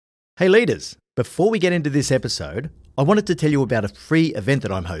Hey leaders, before we get into this episode, I wanted to tell you about a free event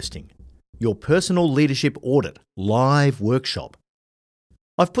that I'm hosting, your Personal Leadership Audit live workshop.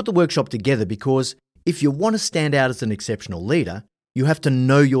 I've put the workshop together because if you want to stand out as an exceptional leader, you have to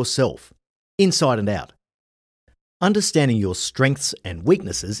know yourself, inside and out. Understanding your strengths and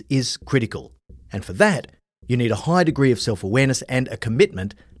weaknesses is critical, and for that, you need a high degree of self-awareness and a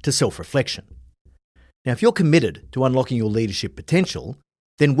commitment to self-reflection. Now, if you're committed to unlocking your leadership potential,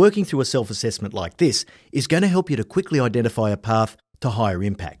 then working through a self-assessment like this is going to help you to quickly identify a path to higher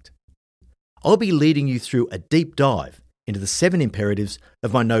impact. I'll be leading you through a deep dive into the 7 imperatives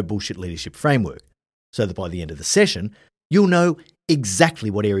of my No Bullshit Leadership Framework, so that by the end of the session, you'll know exactly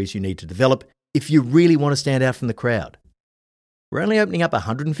what areas you need to develop if you really want to stand out from the crowd. We're only opening up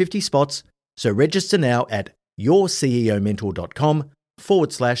 150 spots, so register now at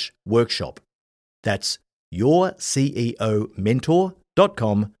yourceomentor.com/workshop. That's yourceomentor.com/workshop.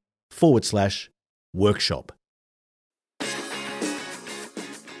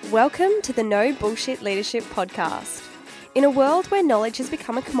 Welcome to the No Bullshit Leadership Podcast. In a world where knowledge has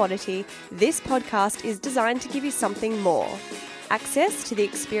become a commodity, this podcast is designed to give you something more. Access to the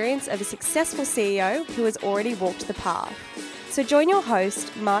experience of a successful CEO who has already walked the path. So join your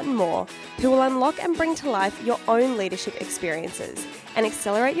host, Martin Moore, who will unlock and bring to life your own leadership experiences and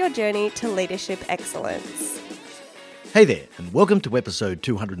accelerate your journey to leadership excellence. Hey there, and welcome to episode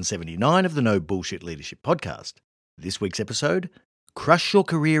 279 of the No Bullshit Leadership Podcast. This week's episode, Crush Your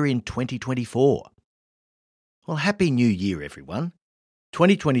Career in 2024. Well, Happy New Year, everyone.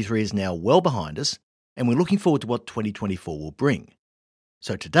 2023 is now well behind us, and we're looking forward to what 2024 will bring.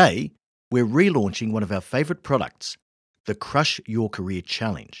 So today, we're relaunching one of our favourite products, the Crush Your Career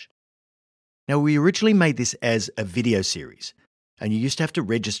Challenge. Now, we originally made this as a video series, and you used to have to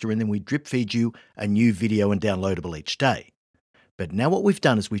register and then we drip feed you a new video and downloadable each day. But now what we've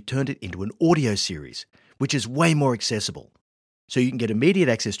done is we've turned it into an audio series, which is way more accessible. So you can get immediate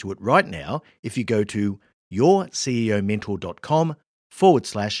access to it right now if you go to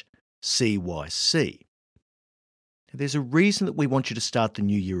yourceomentor.com/CYC. There's a reason that we want you to start the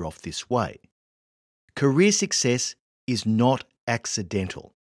new year off this way. Career success is not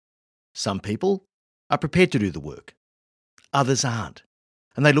accidental. Some people are prepared to do the work. Others aren't.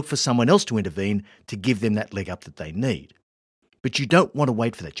 And they look for someone else to intervene to give them that leg up that they need. But you don't want to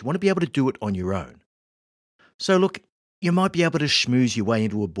wait for that. You want to be able to do it on your own. So look, you might be able to schmooze your way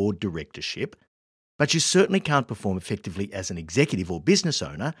into a board directorship, but you certainly can't perform effectively as an executive or business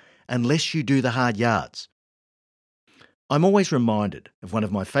owner unless you do the hard yards. I'm always reminded of one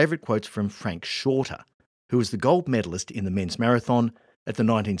of my favourite quotes from Frank Shorter, who was the gold medalist in the men's marathon at the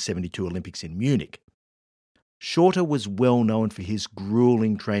 1972 Olympics in Munich. Shorter was well known for his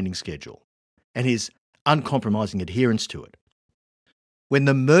grueling training schedule and his uncompromising adherence to it. When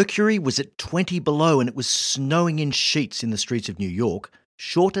the mercury was at 20 below and it was snowing in sheets in the streets of New York,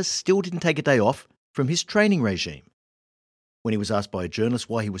 Shorter still didn't take a day off from his training regime. When he was asked by a journalist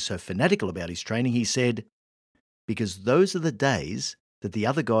why he was so fanatical about his training, he said, "Because those are the days that the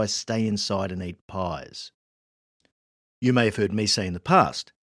other guys stay inside and eat pies." You may have heard me say in the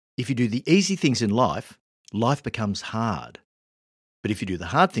past, if you do the easy things in life, life becomes hard. But if you do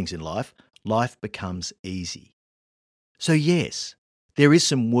the hard things in life, life becomes easy. So yes, there is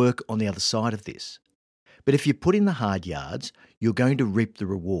some work on the other side of this. But if you put in the hard yards, you're going to reap the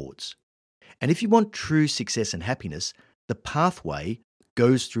rewards. And if you want true success and happiness, the pathway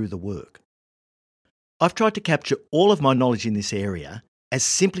goes through the work. I've tried to capture all of my knowledge in this area as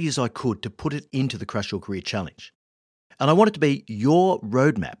simply as I could to put it into the Crush Your Career Challenge. And I want it to be your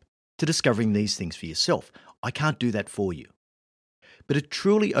roadmap to discovering these things for yourself. I can't do that for you. But it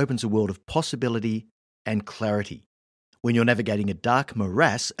truly opens a world of possibility and clarity when you're navigating a dark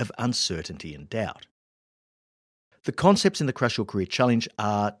morass of uncertainty and doubt. The concepts in the Crush Your Career Challenge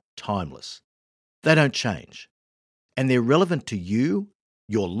are timeless. They don't change. And they're relevant to you,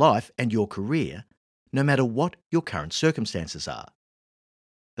 your life, and your career, no matter what your current circumstances are.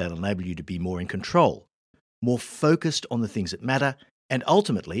 They'll enable you to be more in control, more focused on the things that matter, and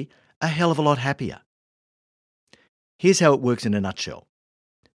ultimately, a hell of a lot happier. Here's how it works in a nutshell.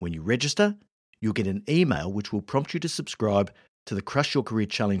 When you register, you'll get an email which will prompt you to subscribe to the Crush Your Career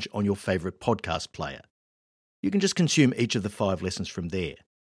Challenge on your favourite podcast player. You can just consume each of the 5 lessons from there.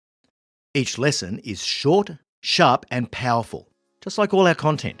 Each lesson is short, sharp, and powerful, just like all our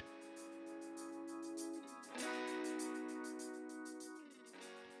content.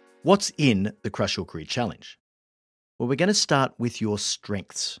 What's in the Crush Your Career Challenge? Well, we're going to start with your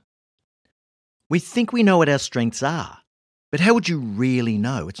strengths. We think we know what our strengths are, but how would you really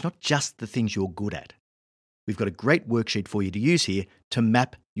know? It's not just the things you're good at. We've got a great worksheet for you to use here to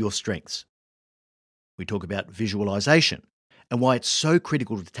map your strengths. We talk about visualization and why it's so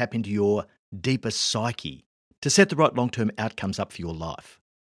critical to tap into your deeper psyche to set the right long-term outcomes up for your life.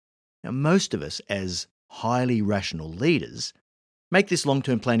 Now, most of us, as highly rational leaders, make this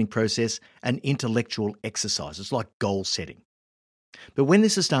long-term planning process an intellectual exercise. It's like goal setting. But when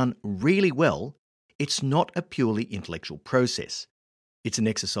this is done really well, it's not a purely intellectual process. It's an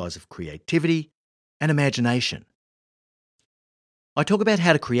exercise of creativity and imagination. I talk about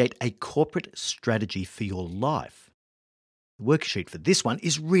how to create a corporate strategy for your life. The worksheet for this one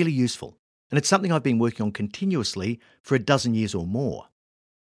is really useful, and it's something I've been working on continuously for a dozen years or more.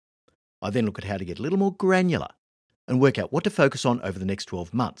 I then look at how to get a little more granular and work out what to focus on over the next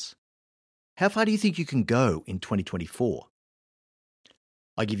 12 months. How far do you think you can go in 2024?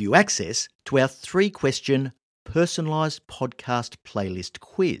 I give you access to our 3-question personalised podcast playlist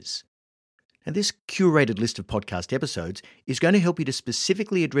quiz. And this curated list of podcast episodes is going to help you to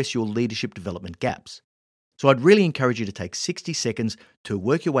specifically address your leadership development gaps. So I'd really encourage you to take 60 seconds to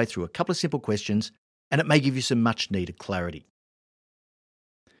work your way through a couple of simple questions, and it may give you some much needed clarity.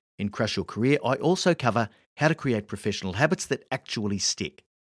 In Crush Your Career, I also cover how to create professional habits that actually stick.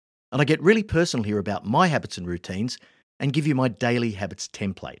 And I get really personal here about my habits and routines and give you my daily habits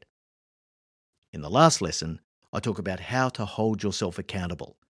template. In the last lesson, I talk about how to hold yourself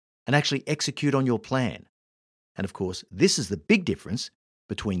accountable and actually execute on your plan. And of course, this is the big difference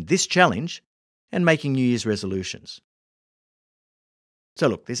between this challenge and making New Year's resolutions. So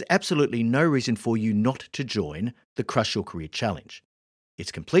look, there's absolutely no reason for you not to join the Crush Your Career Challenge.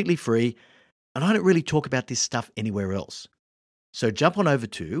 It's completely free, and I don't really talk about this stuff anywhere else. So jump on over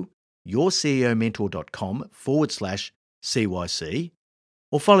to yourceomentor.com/CYC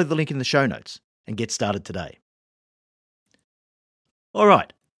or follow the link in the show notes and get started today. All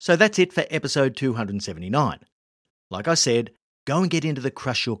right, so that's it for episode 279. Like I said, go and get into the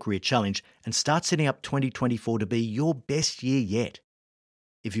Crush Your Career Challenge and start setting up 2024 to be your best year yet.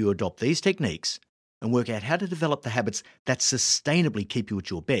 If you adopt these techniques and work out how to develop the habits that sustainably keep you at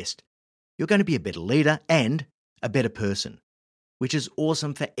your best, you're going to be a better leader and a better person, which is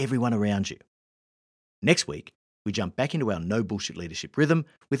awesome for everyone around you. Next week, we jump back into our No Bullshit Leadership rhythm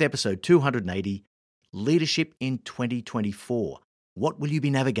with episode 280, Leadership in 2024. What will you be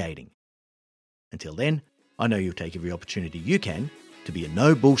navigating? Until then, I know you'll take every opportunity you can to be a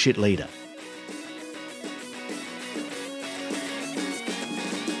no bullshit leader.